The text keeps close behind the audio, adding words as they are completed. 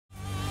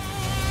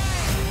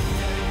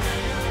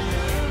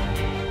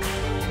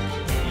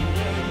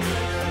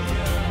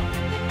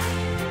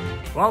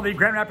Well, the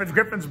Grand Rapids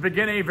Griffins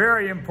begin a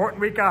very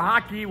important week of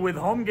hockey with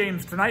home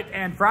games tonight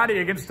and Friday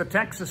against the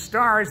Texas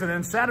Stars, and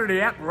then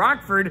Saturday at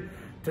Rockford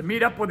to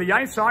meet up with the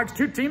Ice Hogs.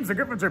 Two teams the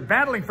Griffins are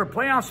battling for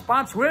playoff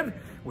spots with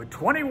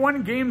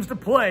 21 games to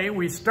play.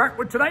 We start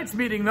with tonight's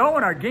meeting, though,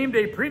 and our game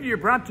day preview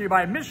brought to you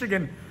by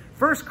Michigan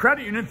First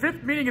Credit Union.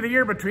 Fifth meeting of the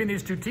year between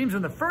these two teams,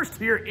 and the first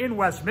here in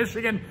West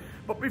Michigan.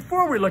 But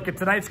before we look at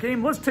tonight's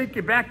game, let's take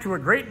you back to a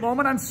great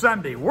moment on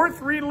Sunday.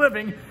 Worth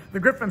reliving the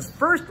Griffins'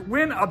 first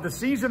win of the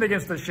season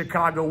against the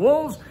Chicago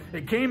Wolves.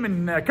 It came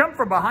in come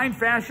from behind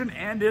fashion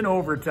and in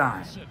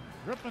overtime.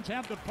 Griffins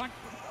have the puck,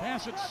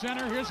 pass at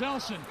center. Here's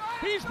Elson.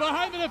 He's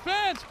behind the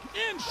defense.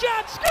 In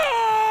shot, score!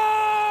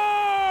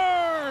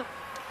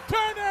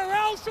 Turner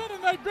Elson,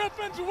 and the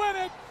Griffins win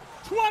it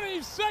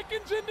 20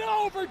 seconds into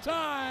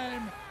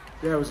overtime.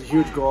 Yeah, it was a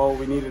huge goal.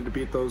 We needed to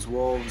beat those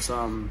Wolves.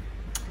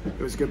 It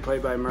was a good play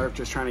by Murph,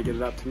 just trying to get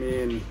it up to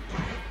me, and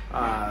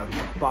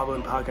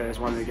bobbling puck. I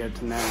just wanted to get it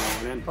to net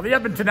and win. Well, the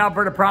Edmonton,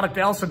 Alberta product,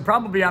 Elson,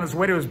 probably on his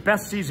way to his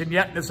best season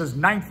yet. This is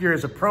 9th year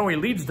as a pro. He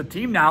leads the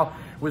team now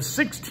with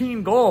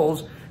 16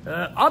 goals.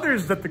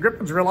 Others that the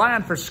Griffins rely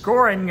on for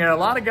scoring, a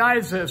lot of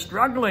guys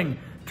struggling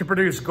to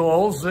produce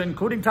goals,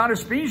 including Tyler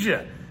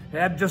Spezia.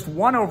 Had just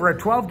one over a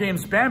 12-game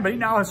span, but he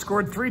now has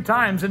scored 3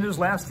 times in his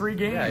last 3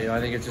 games. Yeah, I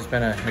think it's just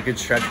been a good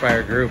stretch by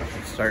our group.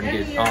 Starting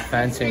to get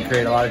offense and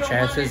create a lot of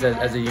chances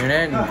as a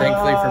unit, and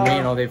thankfully for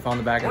me, they've found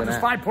the back of the net.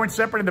 There's 5 points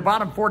separating the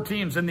bottom 4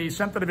 teams in the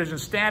Central Division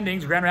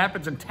standings. Grand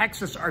Rapids and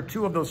Texas are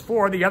 2 of those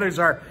 4. The others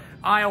are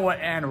Iowa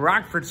and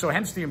Rockford, so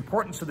hence the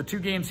importance of the 2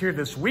 games here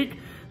this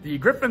week. The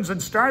Griffins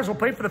and Stars will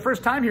play for the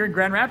first time here in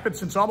Grand Rapids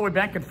since all the way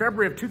back in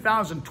February of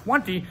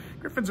 2020.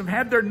 Griffins have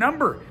had their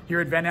number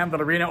here at Van Andel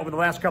Arena over the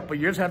last couple of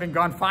years, having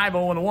gone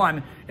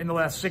 5-0-1 in the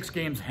last 6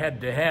 games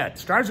head-to-head.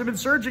 Stars have been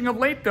surging of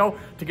late, though,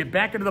 to get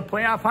back into the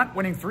playoff hunt,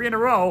 winning 3 in a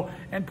row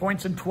and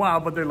points in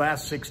 12 of their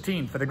last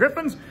 16. For the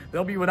Griffins,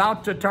 they'll be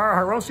without Tara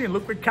Hirose and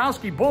Luke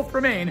Witkowski. Both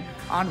remain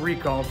on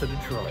recall to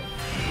Detroit.